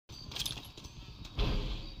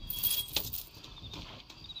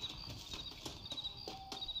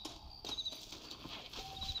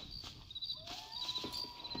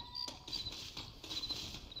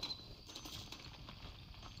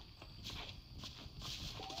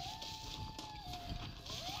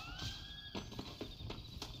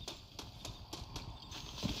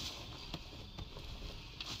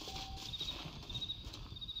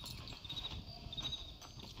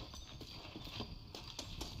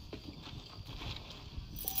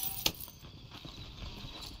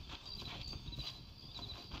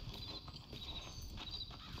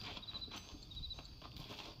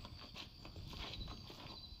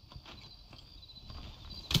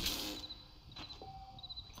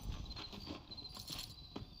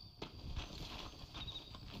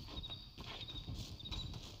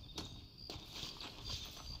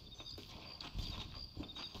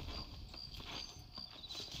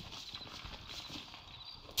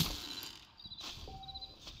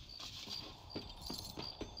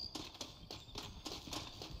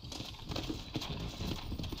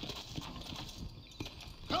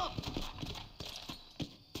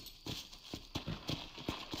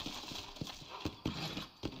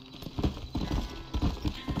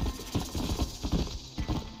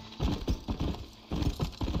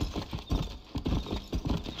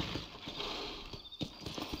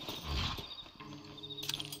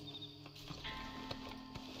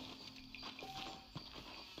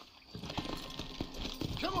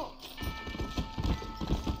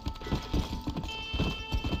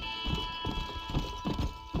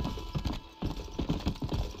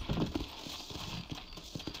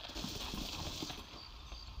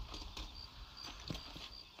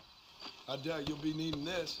I doubt you'll be needing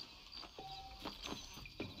this.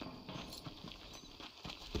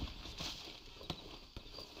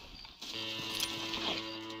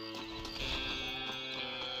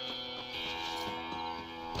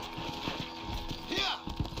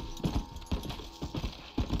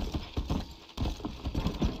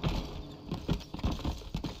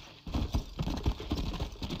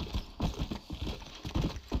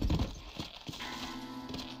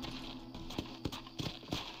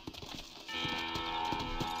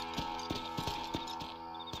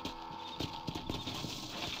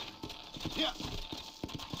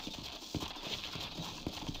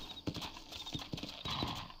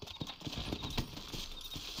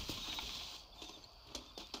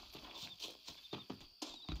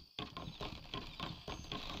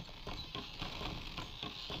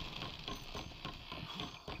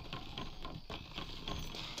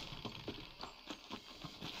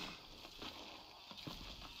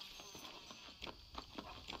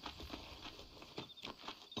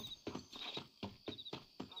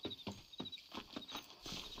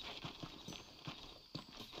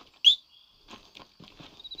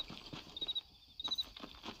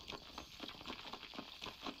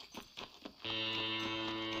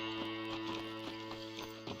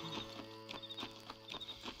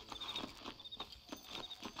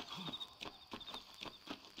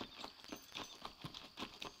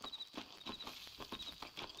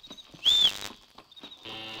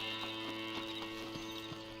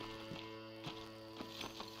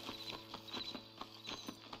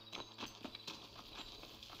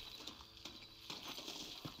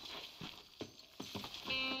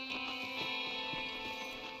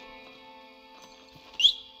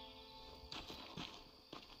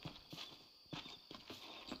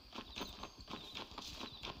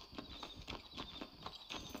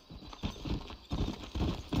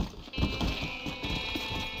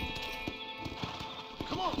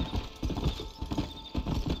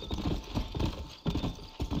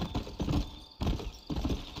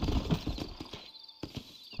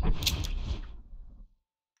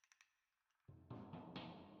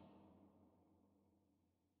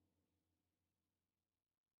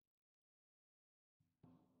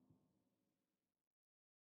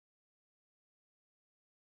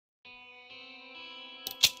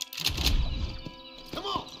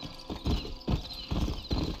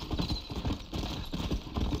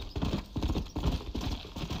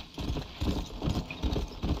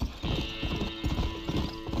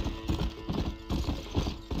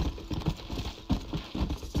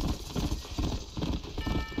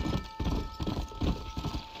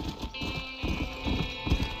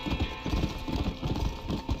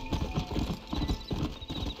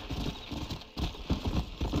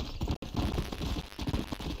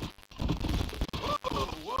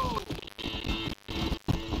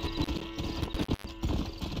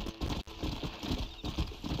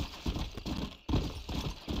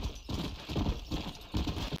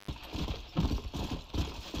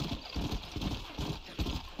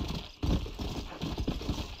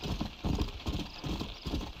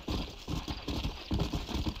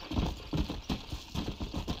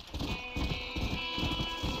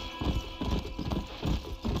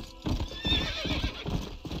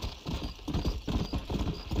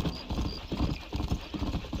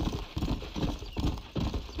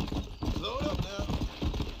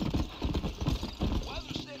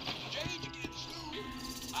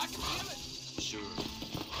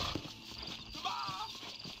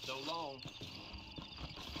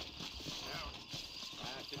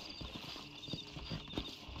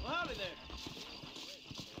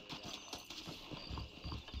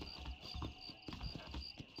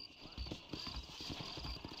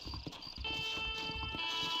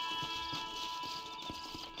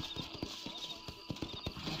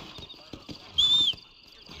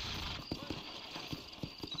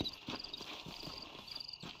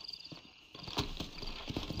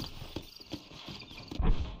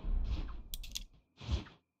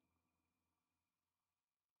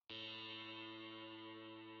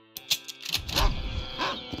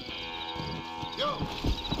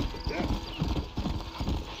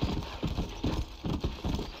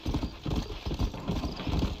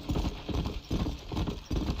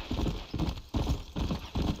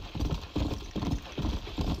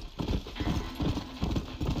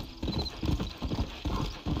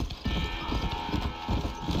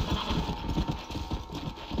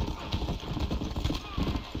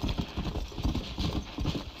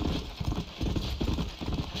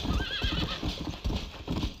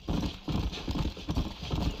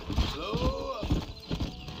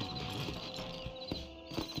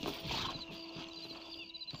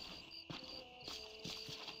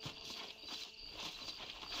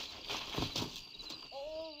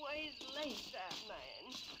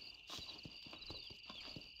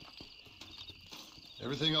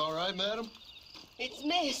 Everything all right, madam? It's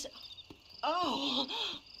Miss. Oh.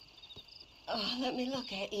 Oh, let me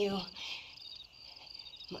look at you.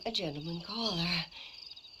 My gentleman caller.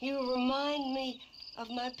 You remind me of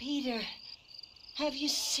my Peter. Have you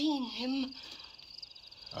seen him?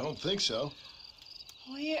 I don't think so.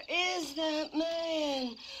 Where is that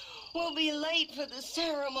man? We'll be late for the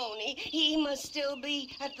ceremony. He must still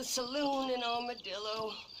be at the saloon in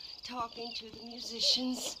Armadillo, talking to the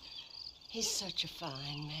musicians. He's such a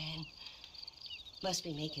fine man. Must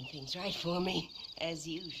be making things right for me, as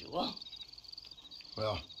usual.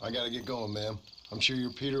 Well, I gotta get going, ma'am. I'm sure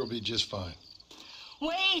your Peter will be just fine.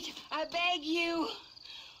 Wait, I beg you.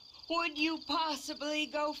 Would you possibly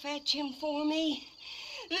go fetch him for me?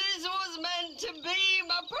 This was meant to be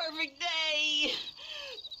my perfect day.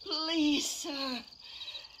 Please, sir.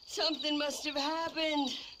 Something must have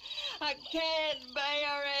happened. I can't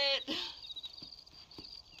bear it.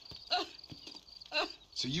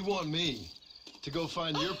 So you want me to go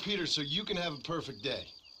find your Peter so you can have a perfect day?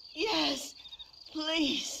 Yes,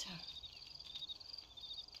 please, sir.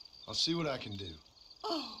 I'll see what I can do.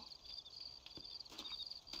 Oh.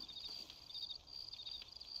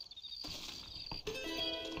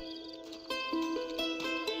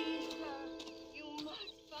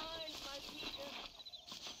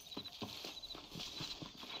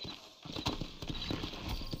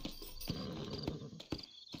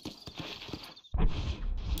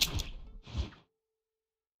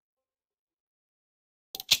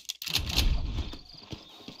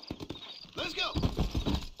 Let's go!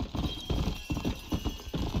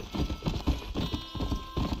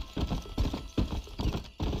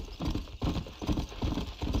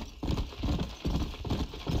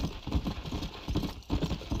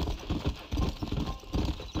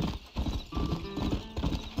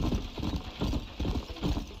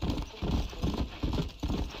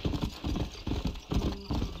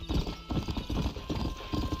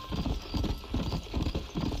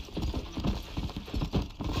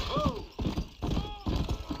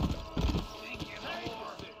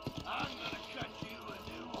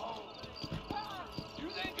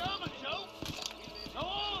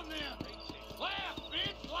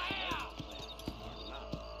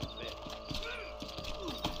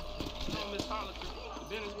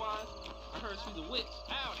 She's a witch.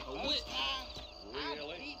 A witch.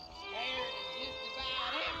 Really? Scared of just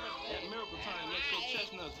about everything. That miracle time makes your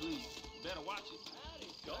chestnuts bleed. You better watch it.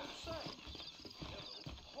 Don't say.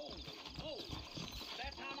 Holy moly.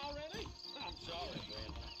 That time already? I'm sorry,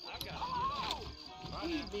 Brent. I've got to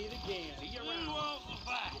we meet again. See you around. Who wants to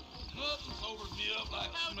fight? Nothing sobers me up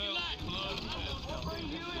like the smell of blood. We'll bring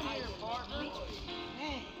you in here, partner. No.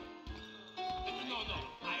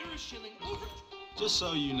 Irish shilling. Over. Just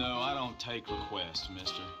so you know, I don't take requests,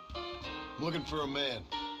 mister. I'm looking for a man.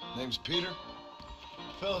 Name's Peter.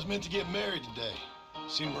 Fella's meant to get married today.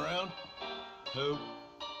 Seen him around? Who?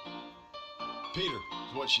 Peter,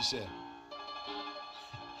 is what she said.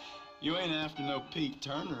 You ain't after no Pete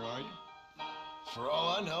Turner, are you? For all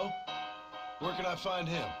I know. Where can I find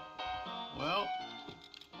him? Well,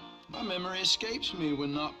 my memory escapes me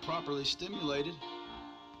when not properly stimulated.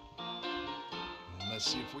 Let's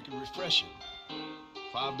see if we can refresh it.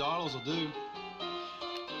 $5 will do.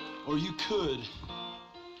 Or you could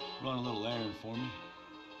run a little errand for me.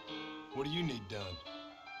 What do you need done?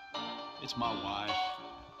 It's my wife.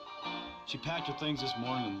 She packed her things this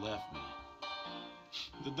morning and left me.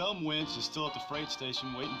 The dumb wench is still at the freight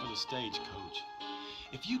station waiting for the stagecoach.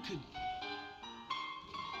 If you could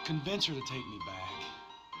convince her to take me back.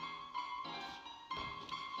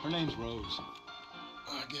 Her name's Rose.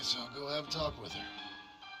 I guess I'll go have a talk with her.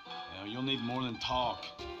 Now, you'll need more than talk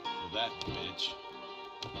for that bitch.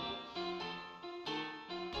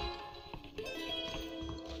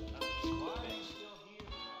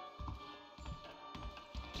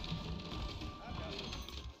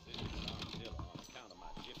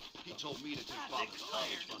 He told me to take Father's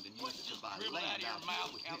college fund and use it to buy land out here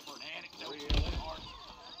with him.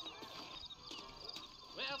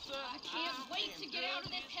 Well, sir, I can't wait to get out of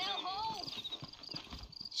this hellhole.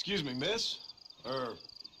 Excuse me, miss?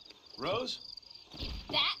 Rose? If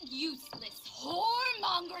that useless,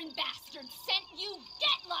 whoremongering bastard sent you,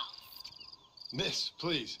 get lost. Miss,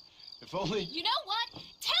 please. If only... You know what?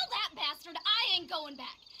 Tell that bastard I ain't going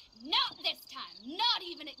back. Not this time. Not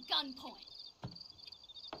even at gunpoint.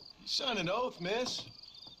 You signed an oath, miss.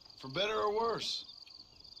 For better or worse.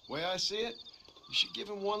 Way I see it, you should give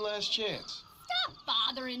him one last chance. Stop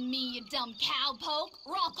bothering me, you dumb cowpoke,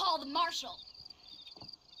 or I'll call the marshal.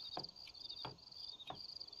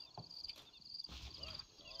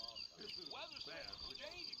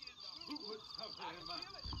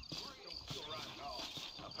 You're right, no.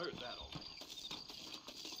 I've heard that already.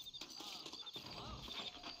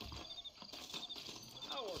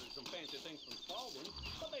 I ordered some fancy things from Spalding,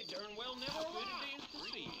 but they darn well never arrived. To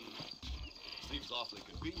see you. Seems awfully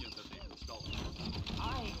convenient that they've installed it.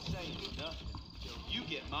 I ain't saying nothing till you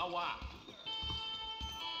get my wife.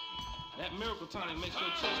 That miracle tonic makes your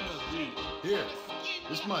chestnuts bleed. Here,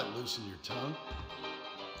 this might loosen your tongue.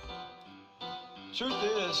 Truth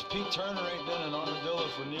is, Pete Turner ain't been in Armadillo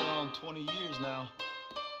for near on 20 years now.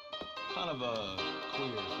 Kind of a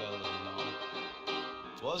queer fella and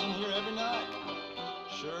all. Wasn't here every night.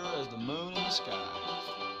 Sure as the moon in the sky.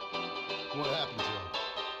 What happened to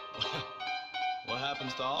him? What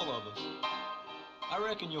happens to all of us? I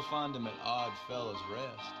reckon you'll find him at Odd Fella's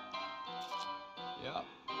Rest. Yep.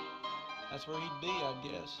 That's where he'd be, I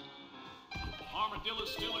guess.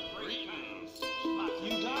 Armadillo's still a great town.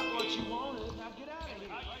 You got what you wanted. Now get out of here.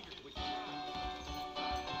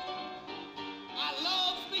 I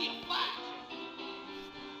love me a fight.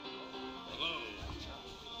 Hello.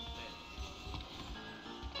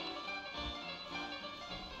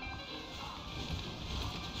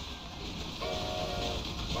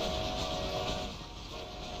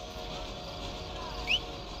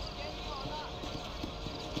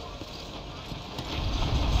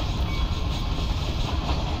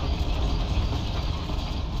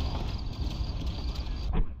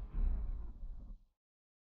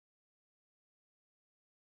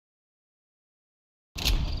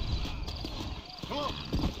 Come on.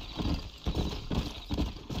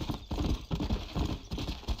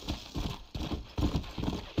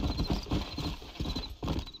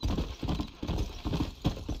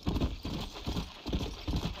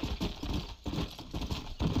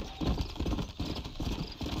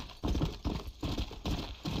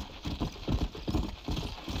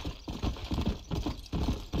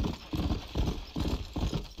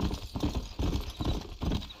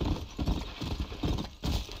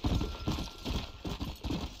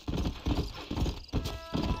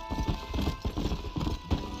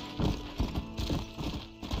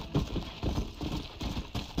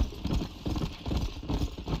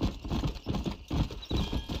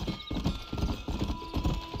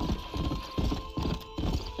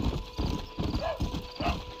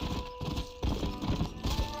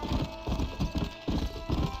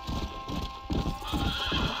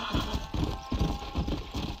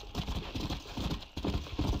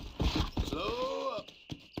 Slow up.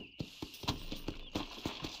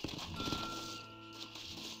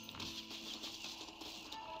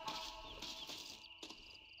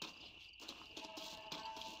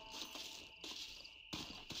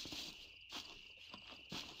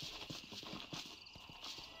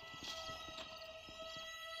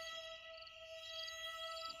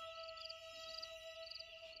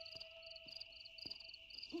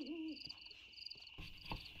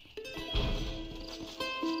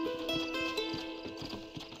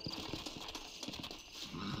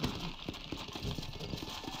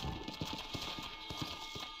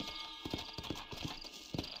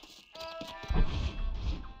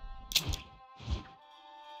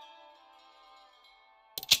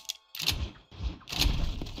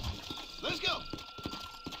 Let's go.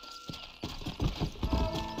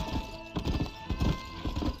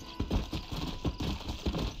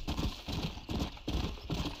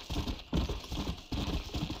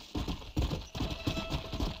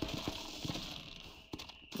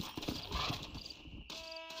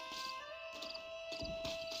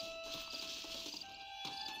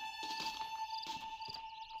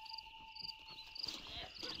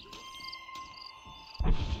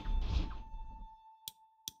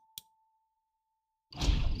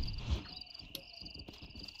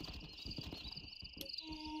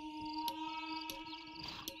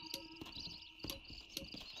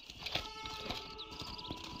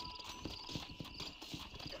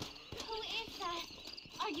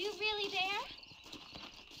 Are you really there?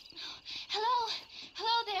 Hello?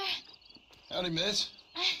 Hello there. Howdy, miss.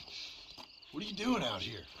 What are you doing out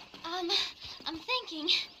here? I'm thinking.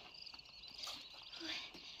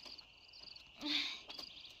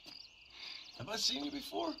 Have I seen you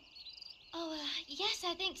before? Oh, yes,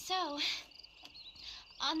 I think so.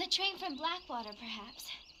 On the train from Blackwater, perhaps.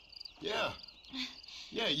 Yeah.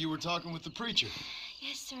 Yeah, you were talking with the preacher.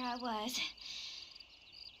 Yes, sir, I was.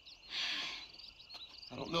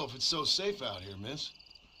 I don't know if it's so safe out here, miss.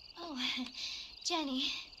 Oh,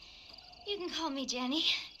 Jenny. You can call me Jenny.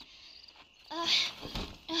 All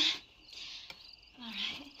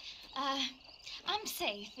right. I'm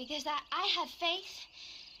safe because I have faith.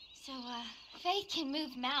 So, faith can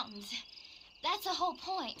move mountains. That's the whole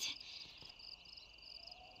point.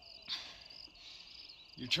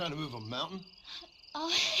 You're trying to move a mountain?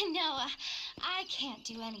 Oh, no, I can't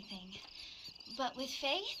do anything. But with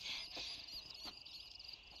faith,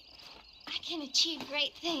 I can achieve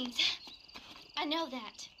great things. I know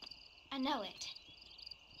that. I know it.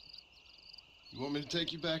 You want me to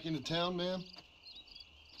take you back into town, ma'am?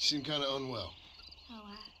 You seem kind of unwell.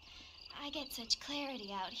 Oh, I get such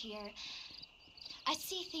clarity out here. I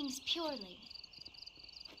see things purely.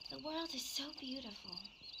 The world is so beautiful.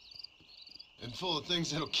 And full of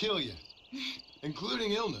things that'll kill you,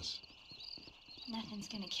 including illness. Nothing's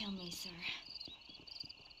gonna kill me, sir.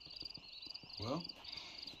 Well,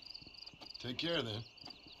 take care then.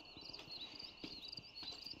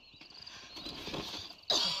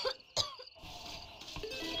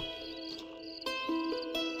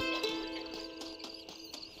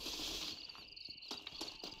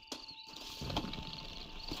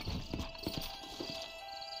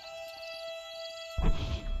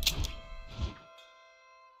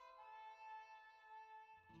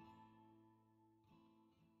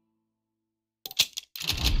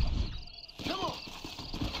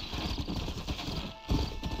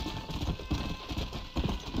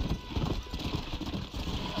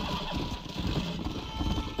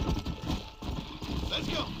 Let's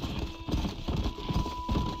go.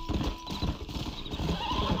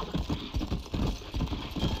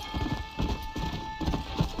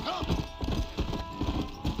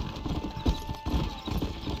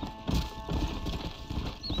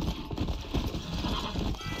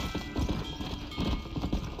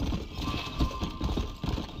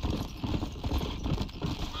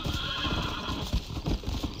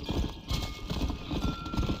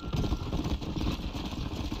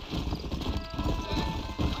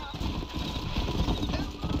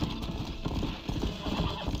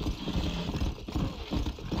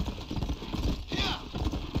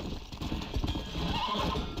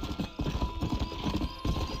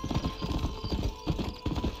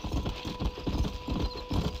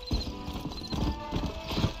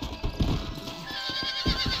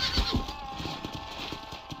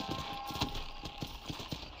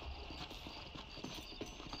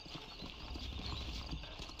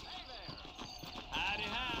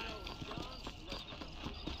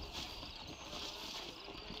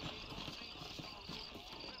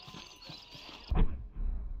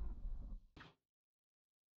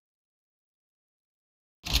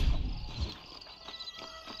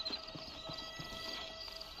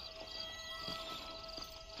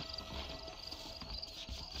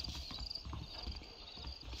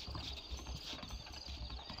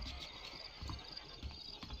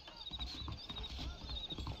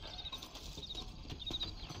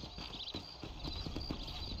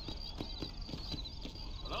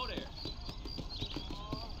 Hello there.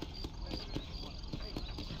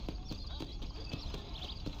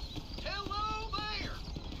 Hello there!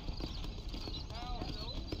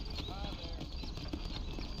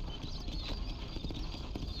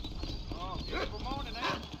 Oh, beautiful morning, eh?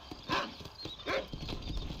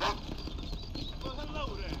 Well, hello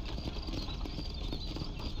there.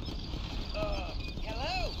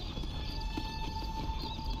 Hello?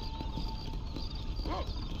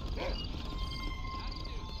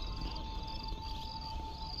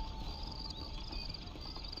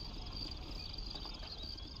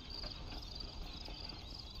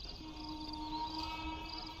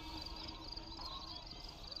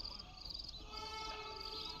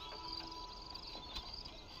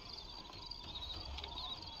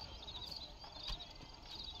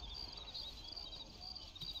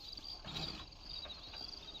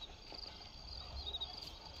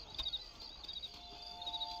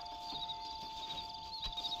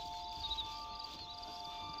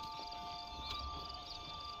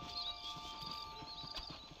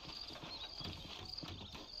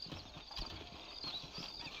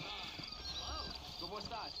 ¿Cómo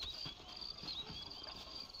estás?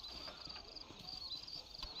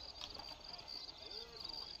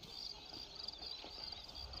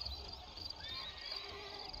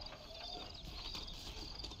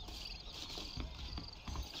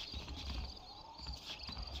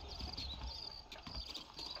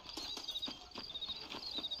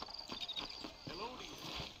 Hello to you.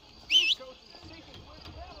 East Coast is the safest way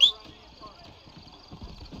to travel around these parts.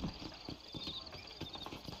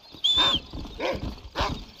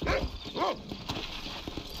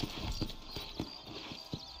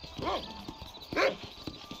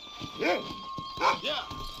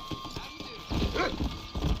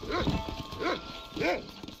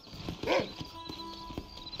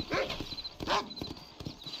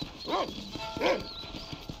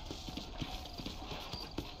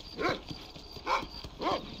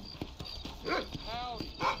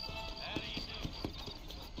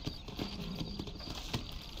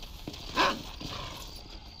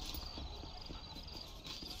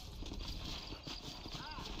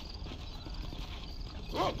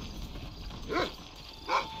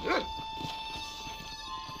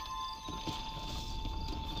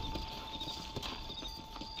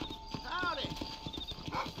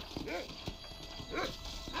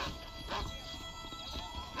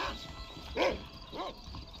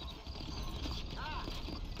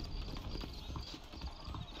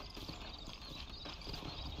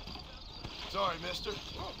 mister.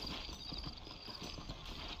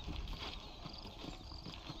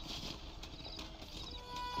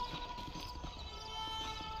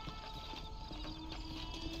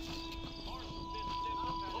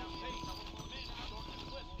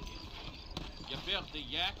 You built the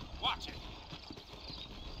yak. Watch it.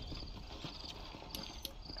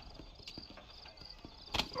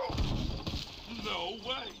 No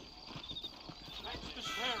way. That's the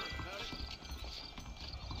sheriff, buddy.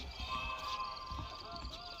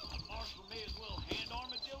 Marshal may as well hand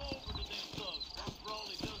Armadillo over to them thugs. For all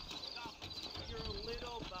he does to stop it. You're a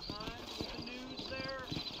little behind with the news there.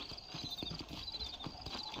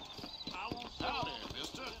 I won't stop Howdy,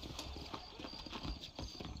 mister.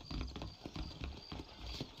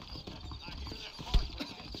 I hear that marshal.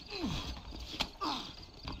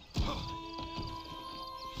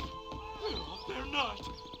 They're not.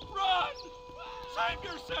 Run! Save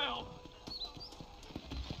yourself!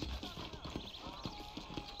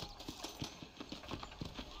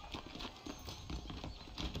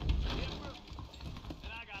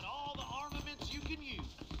 And I got all the armaments you can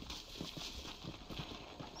use.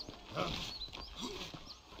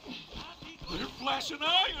 They're flashing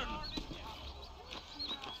iron!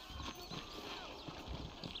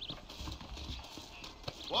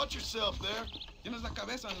 Watch yourself there. Tienes la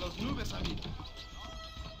cabeza en las nubes, amigo.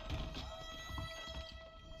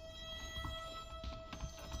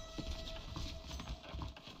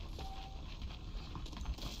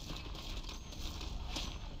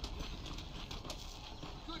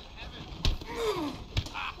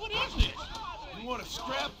 What is this? You want to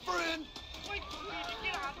scrap, friend? Wait for me to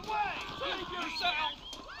get out of the way. Save yourself!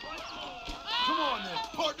 Come on then,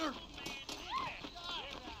 partner.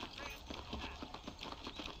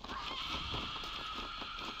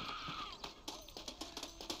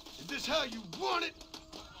 Is this how you want it?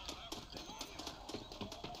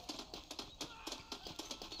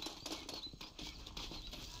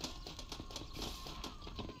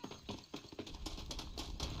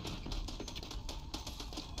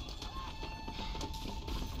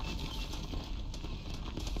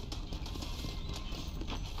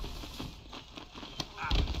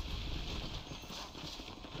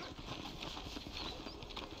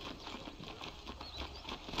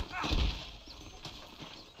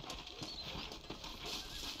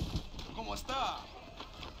 ¿Cómo está?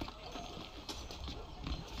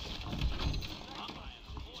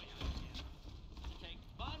 Take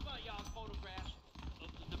bon voyage photographs of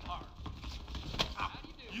the departed.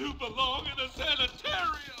 You belong in a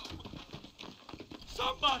sanitarium!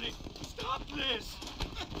 Somebody, stop this!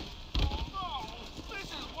 Oh no! This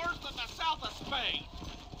is worse than the south of Spain.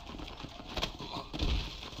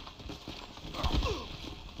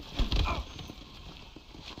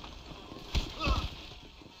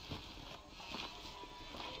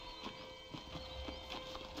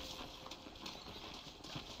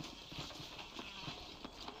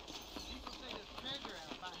 People say there's treasure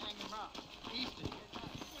out by hanging rock. Easton.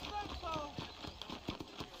 Hello.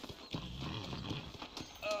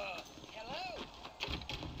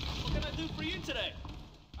 What can I do for you today?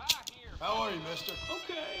 How are you, mister?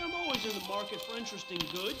 Okay, I'm always in the market for interesting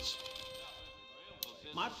goods.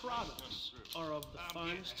 My products are of the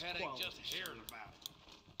finest quality. just hearing about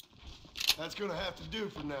it. That's gonna have to do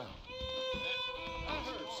for now. I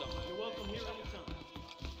heard something. You're welcome here anytime.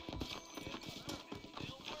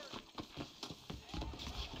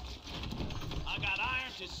 I got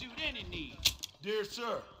iron to suit any need. Dear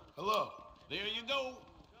sir, hello. There you go.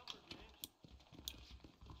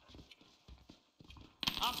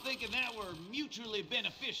 I'm thinking that were mutually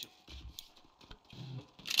beneficial.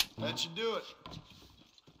 That should do it.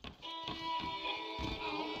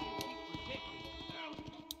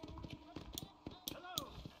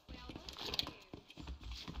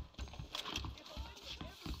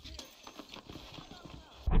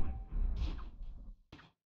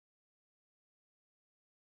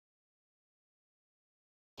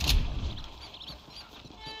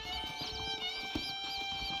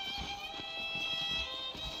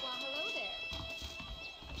 Well, hello there.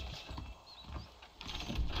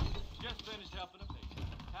 Just finished helping a patient.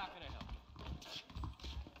 How can I help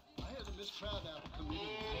you? I hear the miscrowd out community.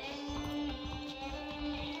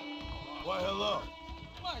 Why, hello.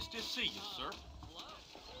 Nice to see you, sir.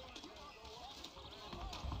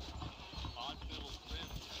 Odd little friend.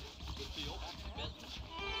 Good deal. Business.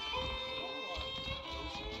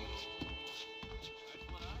 That's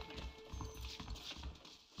what I hear.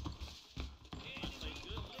 Say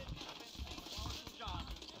good living. Marshal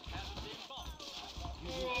Johnson hasn't been bought. You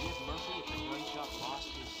hear Jim Murphy at the gun shop lost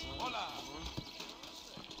his son? Hola.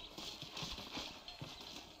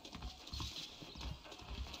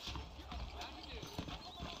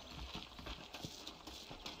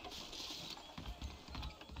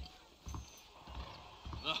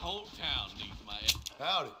 The whole town needs my...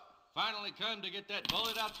 Howdy. Finally come to get that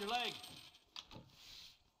bullet out your leg.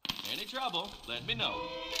 Any trouble, let me know.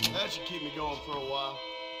 That should keep me going for a while.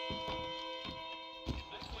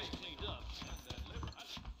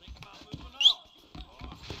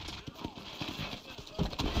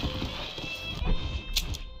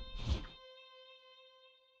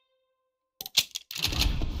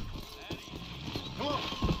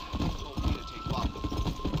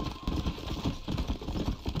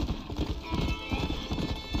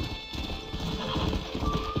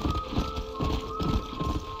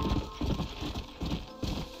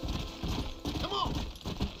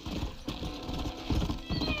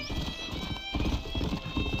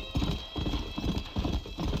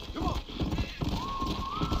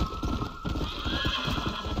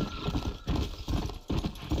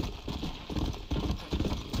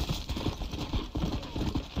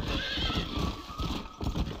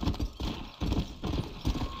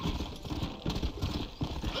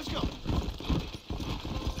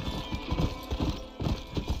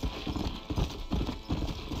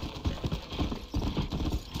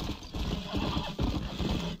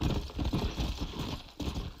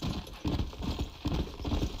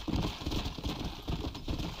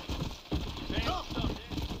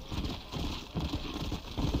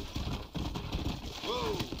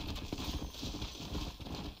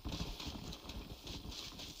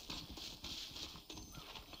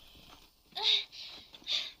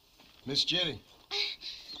 Miss Jenny.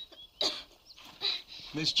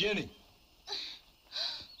 Miss Jenny.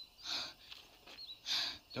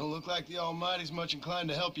 Don't look like the Almighty's much inclined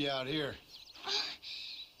to help you out here.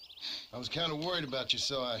 I was kind of worried about you,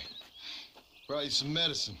 so I brought you some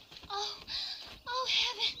medicine. Oh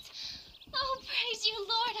heavens. Oh, praise you,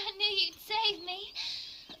 Lord. I knew you'd save me.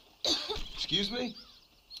 Excuse me?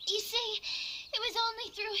 You see, it was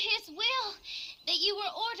only through his will that you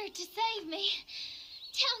were ordered to save me.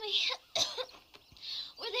 Tell me,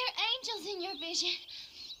 were there angels in your vision?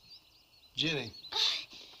 Jenny,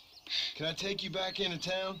 can I take you back into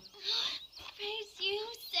town? Praise you,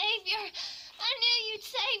 Savior. I knew you'd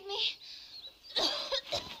save me.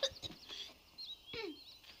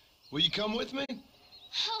 Will you come with me?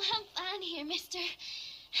 Oh, I'm fine here, mister.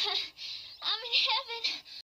 I'm in heaven.